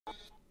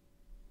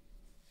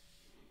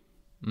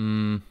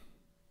Sound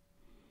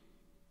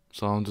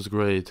is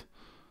great.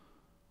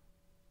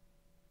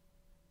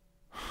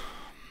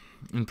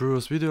 In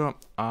previous video,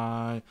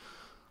 I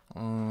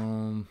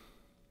have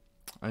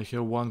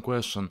one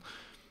question.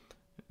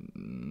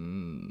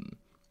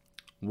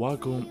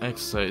 Vacuum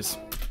exercise.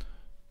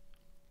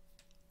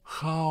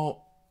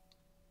 How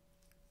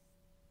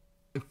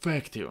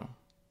effective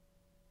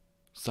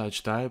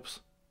such type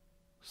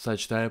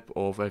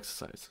of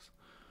exercises?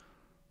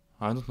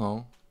 I don't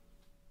know.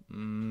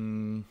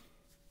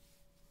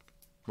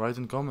 Write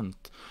in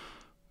comment.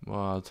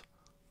 But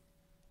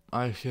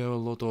I have a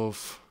lot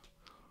of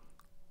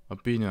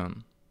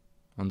opinion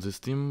on this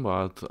theme,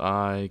 but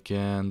I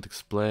can't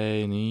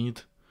explain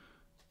it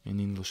in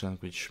English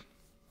language.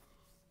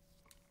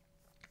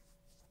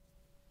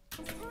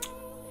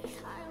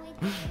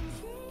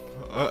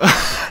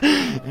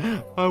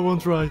 I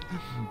won't try.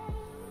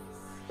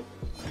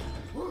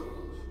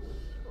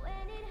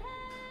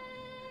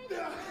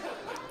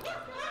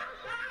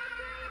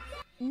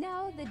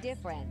 Know the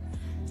difference.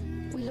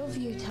 We love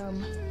you,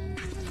 Tom.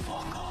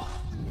 Fuck off.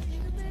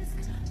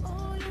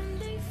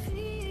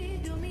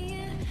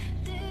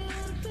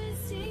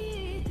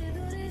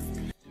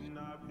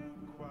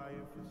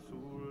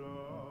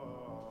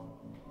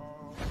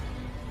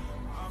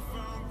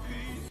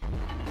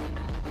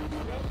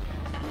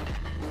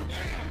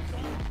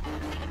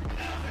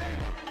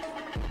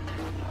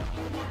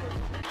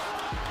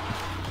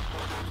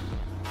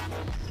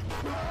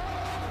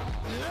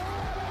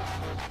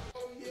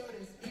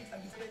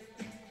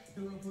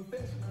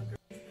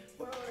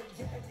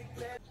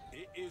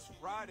 It is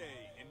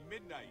Friday and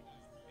midnight.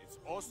 It's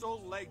also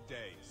leg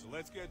day, so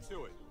let's get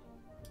to it.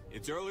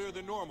 It's earlier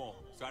than normal,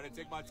 so I had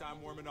to take my time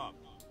warming up.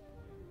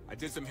 I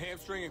did some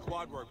hamstring and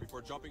quad work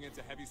before jumping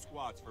into heavy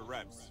squats for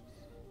reps.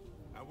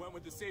 I went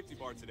with the safety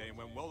bar today and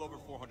went well over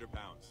 400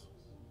 pounds.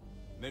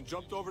 And then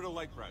jumped over to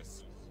leg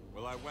press,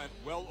 where I went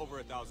well over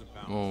 1,000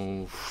 pounds.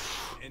 Oh.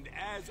 And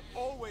as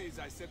always,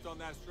 I sipped on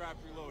that strap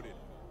reloaded.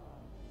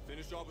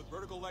 Finished off with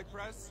vertical leg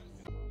press.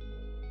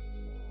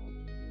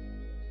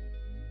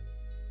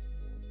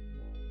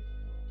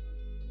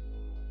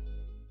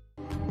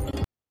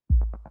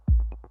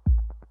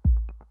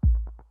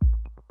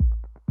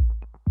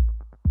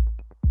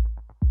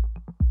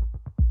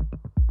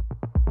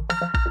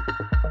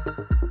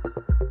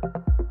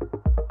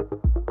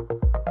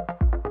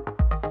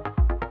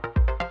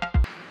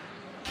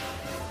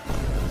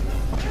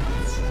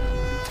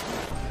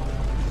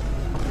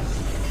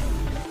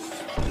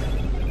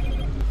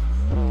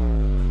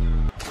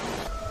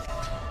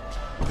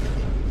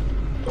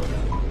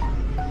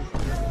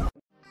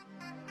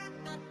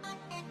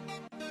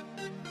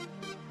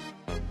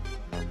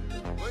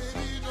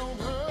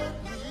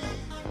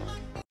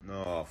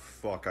 Oh,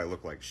 fuck, I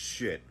look like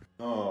shit.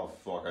 Oh,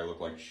 fuck, I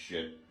look like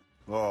shit.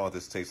 Oh,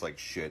 this tastes like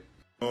shit.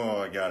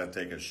 Oh, I gotta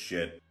take a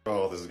shit.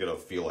 Oh, this is gonna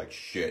feel like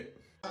shit.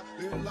 Hey,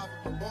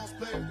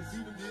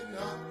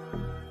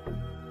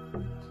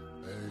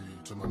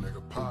 to my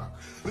nigga Pop.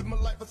 Live my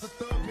life as a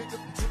thug nigga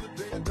until the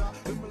day I die.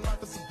 Live my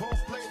life as a boss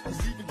player,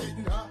 it's even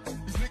getting hot.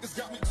 These niggas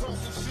got me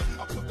tossing shit.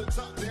 I put the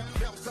top down,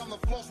 now it's time to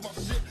floss my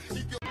shit.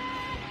 Keep your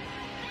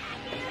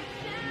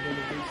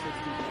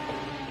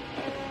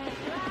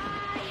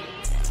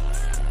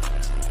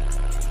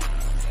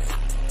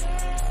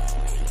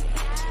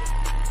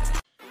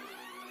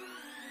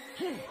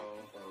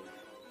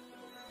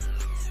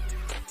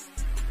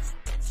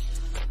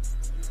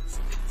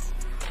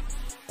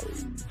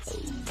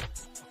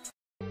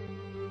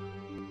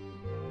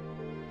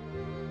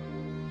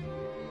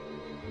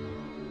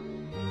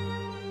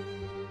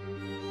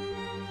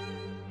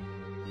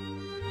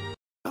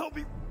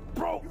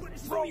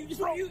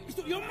Bro,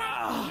 you're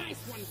mad. Nice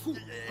one, cool.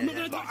 I'm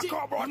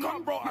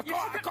not gonna touch it. I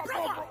can't,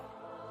 bro.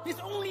 There's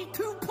only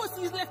 2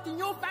 pussies left in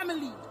your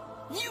family.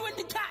 You and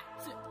the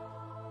cat.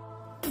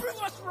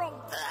 Prove us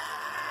wrong.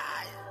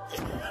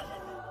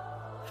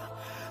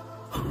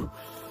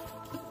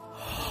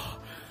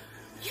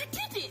 You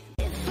did it.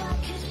 If I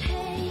could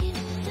paint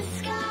the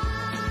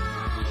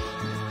sky,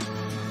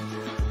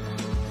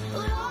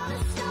 would all the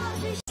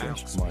stars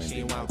be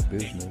minding my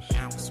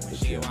business,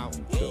 but yet I'm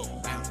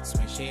chilling. Bounce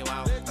when she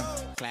walk,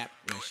 clap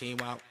when she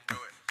walk,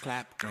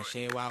 clap when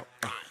she walk,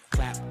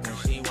 clap when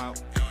she walk,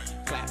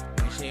 clap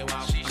when she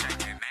walk. She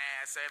shaking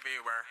ass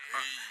everywhere.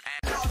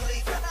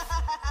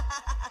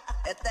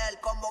 Este es el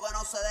combo que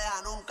no se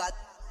deja nunca.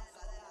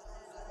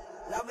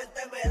 La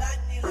mente me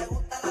daña y le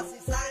gusta la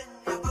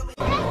cizaña, mami.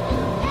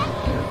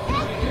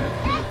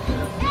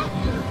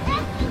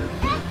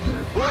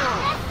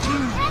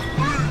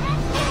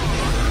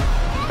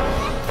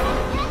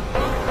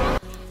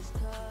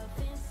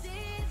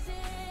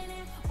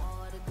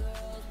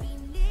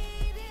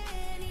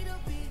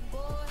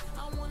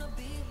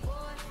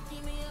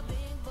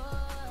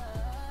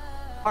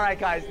 Alright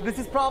guys, this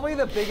is probably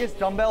the biggest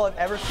dumbbell I've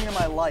ever seen in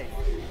my life.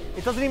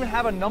 It doesn't even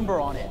have a number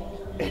on it.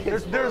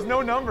 There's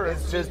no number.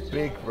 It's just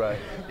big, right?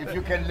 If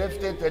you can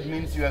lift it, that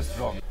means you are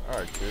strong.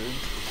 Alright kids,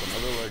 it's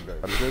another leg day.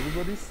 How did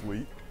everybody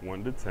sleep?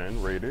 1 to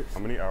 10, rate it. How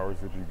many hours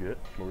did you get?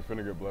 Well, we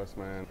finna get blessed,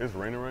 man. It's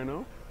raining right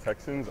now.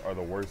 Texans are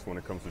the worst when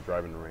it comes to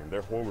driving in the rain.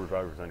 They're horrible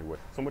drivers anyway.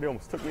 Somebody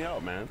almost took me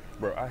out, man.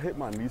 Bro, I hit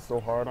my knee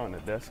so hard on the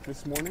desk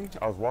this morning.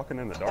 I was walking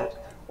in the dark.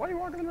 Why are you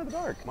walking in the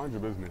dark? Mind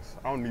your business.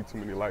 I don't need too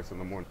many lights in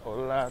the morning.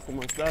 Hola,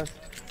 ¿cómo estás?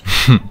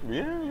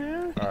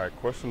 Yeah. All right,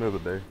 question of the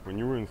day. When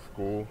you were in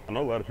school, I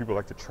know a lot of people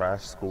like to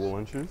trash school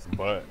lunches,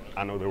 but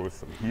I know there was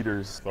some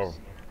heaters. So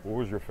what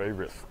was your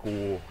favorite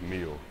school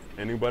meal?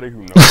 Anybody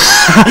who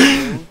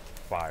knows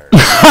fire.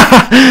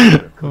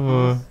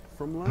 Cookies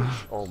from lunch?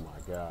 Oh my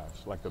gosh.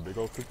 Like the big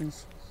old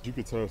cookies? You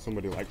could tell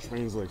somebody like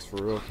translates for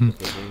real.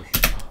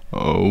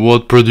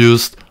 What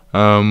produced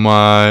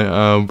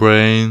my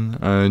brain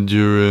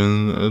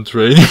during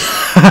training?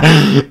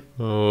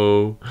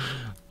 Oh,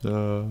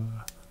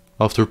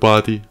 after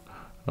party,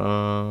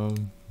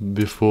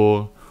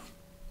 before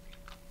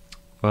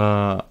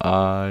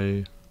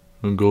I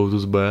go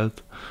to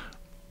bed.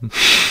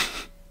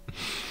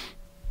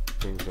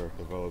 Things are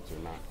developed or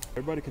not.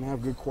 Everybody can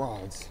have good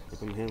quads, but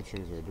them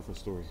hamstrings are a different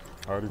story.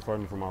 Already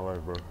fighting for my life,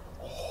 bro.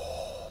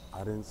 I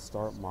didn't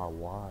start my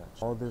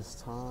watch all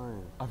this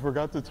time. I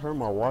forgot to turn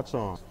my watch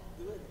on.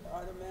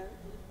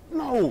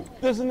 No,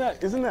 isn't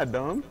that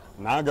dumb?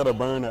 Now I gotta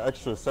burn an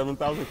extra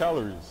 7,000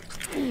 calories.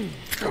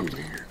 Come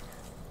here.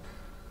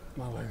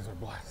 My legs are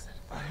blasted.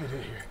 I hit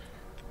it here.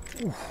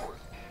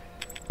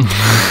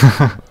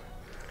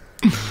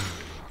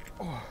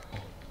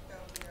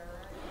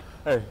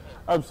 Hey,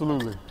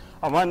 absolutely.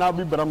 I might not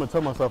be, but I'm gonna tell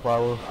myself I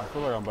will. I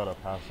feel like I'm about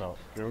to pass out.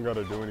 You don't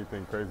gotta do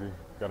anything crazy. You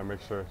gotta make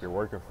sure you're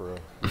working for real.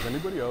 Does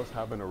anybody else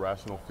have an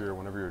irrational fear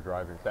whenever you're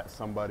driving? That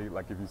somebody,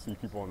 like if you see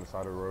people on the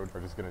side of the road, are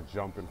just gonna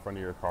jump in front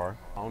of your car?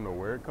 I don't know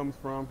where it comes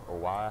from or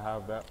why I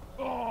have that.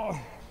 Oh.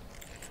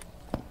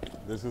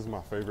 This is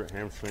my favorite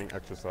hamstring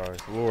exercise.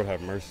 Lord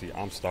have mercy,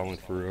 I'm stalling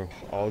for real.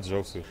 All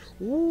Joseph.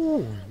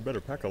 Ooh, better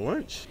pack a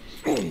lunch.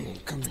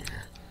 Come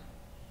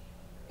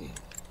here.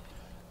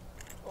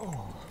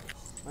 Oh.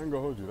 I ain't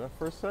gonna hold you. That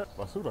first set,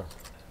 basura.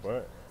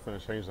 But it's gonna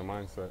change the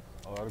mindset.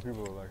 A lot of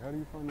people are like, how do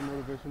you find the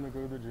motivation to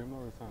go to the gym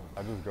all the time?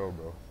 I just go,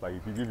 bro. Like,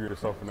 if you give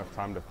yourself enough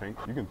time to think,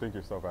 you can think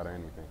yourself out of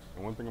anything.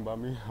 And one thing about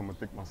me, I'm gonna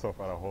think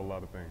myself out of a whole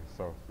lot of things.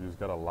 So you just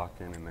gotta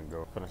lock in and then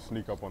go. I'm gonna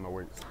sneak up on the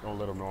weights. Don't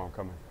let them know I'm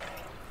coming.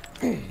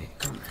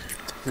 Come here.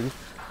 See?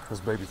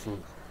 That's baby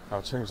food.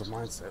 I'll change the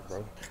mindset,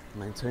 bro.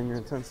 Maintain your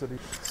intensity.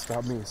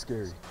 Stop being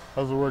scary.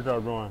 How's the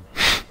workout going?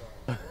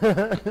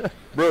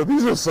 Bro,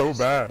 these are so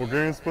bad.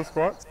 Bulgarian split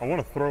squats? I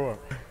want to throw up.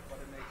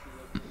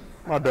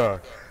 My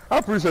dog. I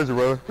appreciate you,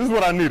 brother. This is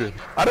what I needed.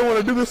 I didn't want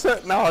to do this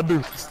set. Now I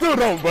do. Still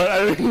don't,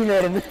 but you know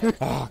what I mean.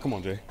 Ah, come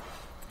on, Jay.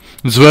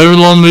 It's a very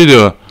long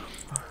video.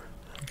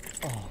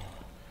 Oh.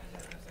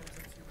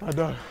 My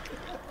dog.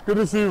 Good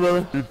to see you,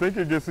 brother. You think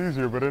it gets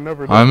easier, but it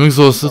never does. I'm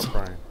exhausted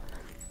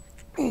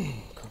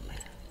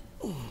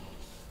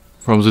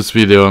from this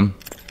video.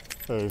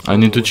 Hey, I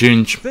need to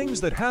change.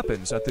 Things that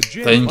happens at the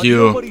gym Thank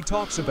you. Nobody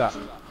talks about.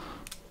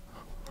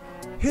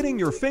 Hitting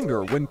your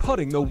finger when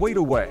putting the weight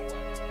away.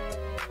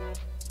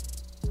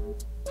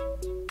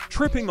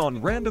 Tripping on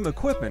random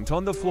equipment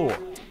on the floor.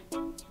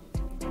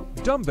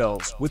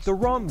 Dumbbells with the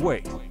wrong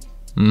weight.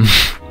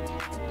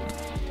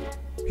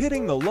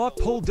 Hitting the lock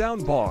pull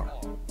down bar.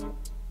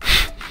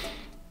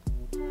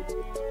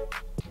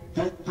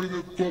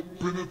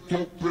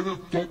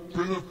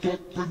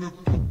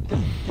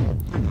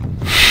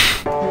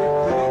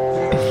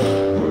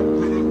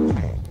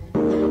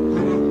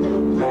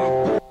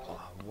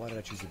 Why did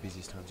I choose the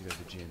busiest time to go to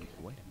the gym?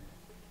 Wait a minute.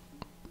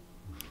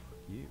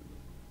 You.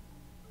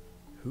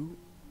 Who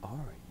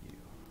are you?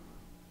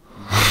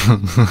 No,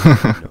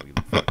 you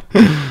look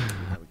fine.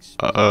 How experienced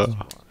you are.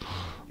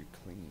 You're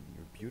clean.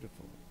 You're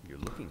beautiful. You're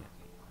looking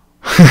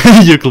at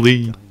me. You're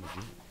clean.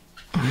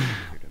 You're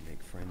here to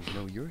make friends.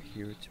 No, you're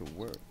here to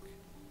work.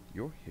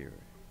 You're here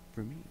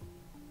for me.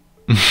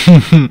 I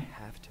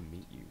have to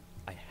meet you.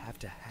 I have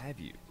to have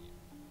you.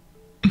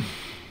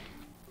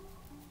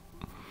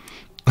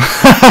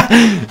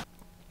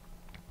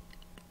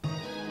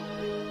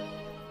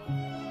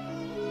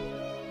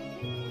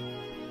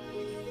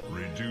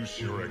 Reduce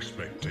your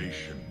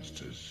expectations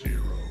to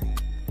 0.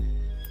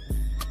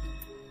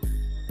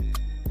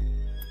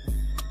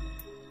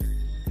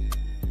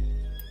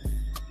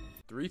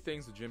 Three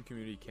things the gym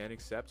community can't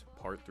accept,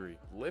 part 3.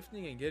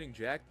 Lifting and getting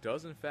jacked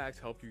does in fact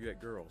help you get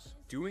girls.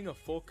 Doing a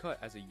full cut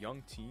as a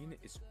young teen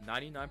is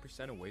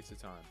 99% a waste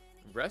of time.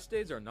 Rest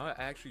days are not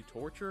actually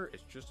torture,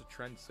 it's just a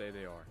trend to say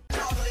they are.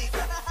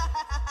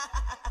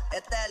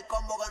 Este es el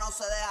combo que no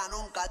se deja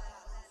nunca.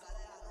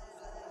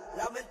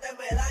 La mente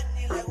me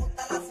daña y le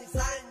gusta la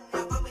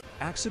cizaña, mami.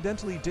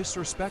 Accidentally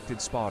disrespected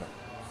spotter.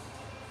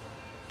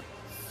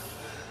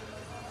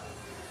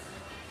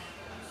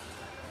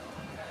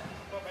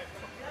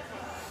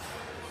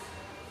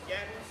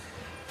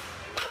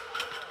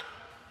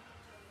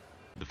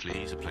 The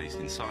fleas are placed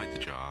inside the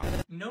jar,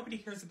 Nobody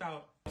cares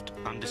about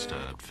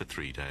undisturbed for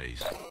 3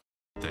 days.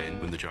 Then,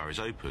 when the jar is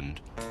opened,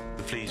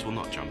 the fleas will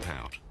not jump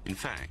out. In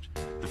fact,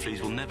 the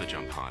fleas will never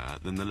jump higher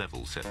than the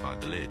level set by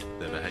the lid.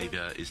 Their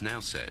behaviour is now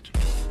set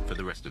for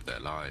the rest of their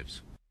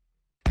lives.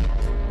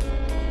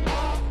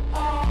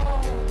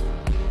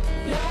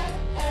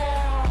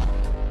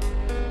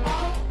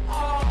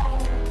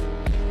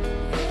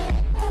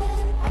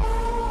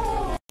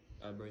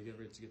 Bro, you get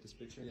ready to get this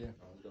picture? Yeah.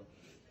 Let's go.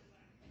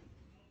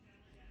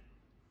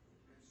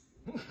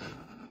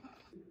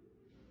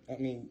 I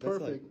mean, that's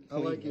perfect.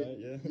 Like I like clean, it. right?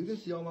 Yeah. You can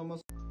see all my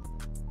muscles.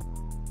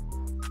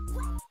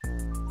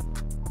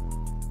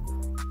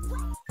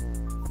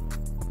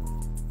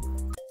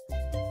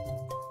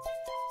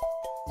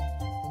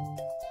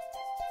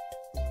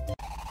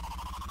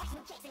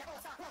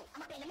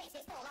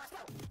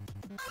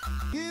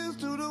 Here's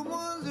to the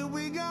ones that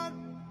we got.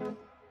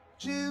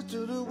 Cheers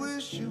to the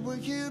wish you were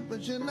here,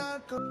 but you're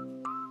not.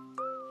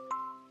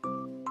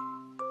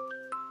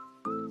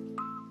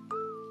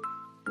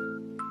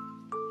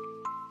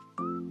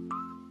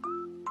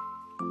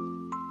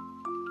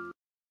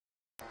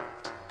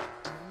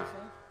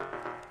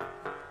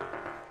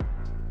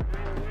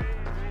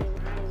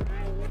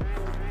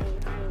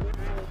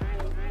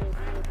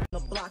 The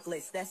block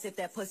list, that's if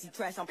that pussy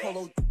trash, I'm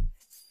polo.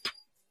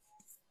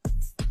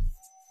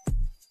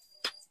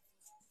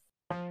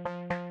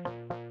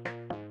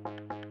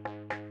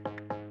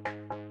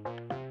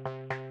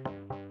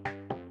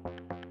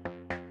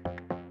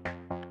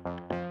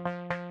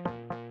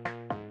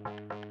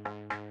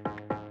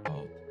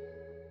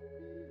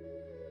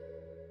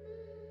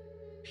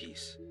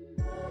 Peace.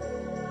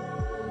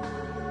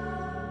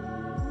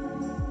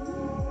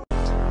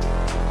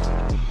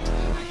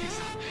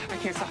 I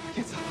can't stop.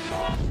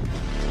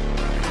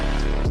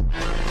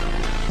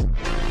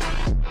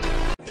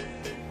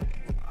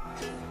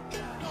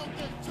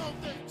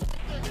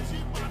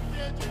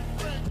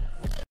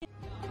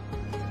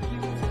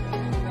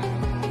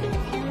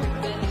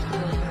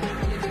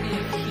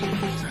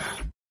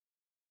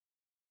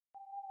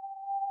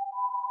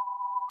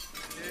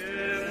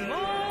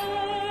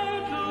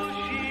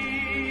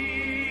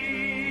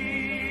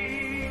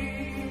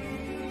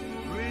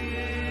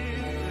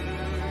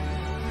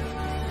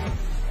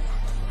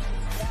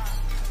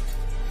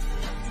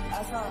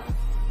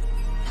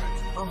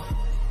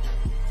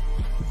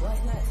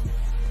 What's next?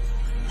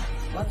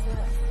 What's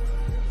next?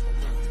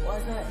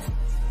 What's next?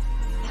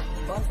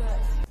 What's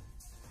next?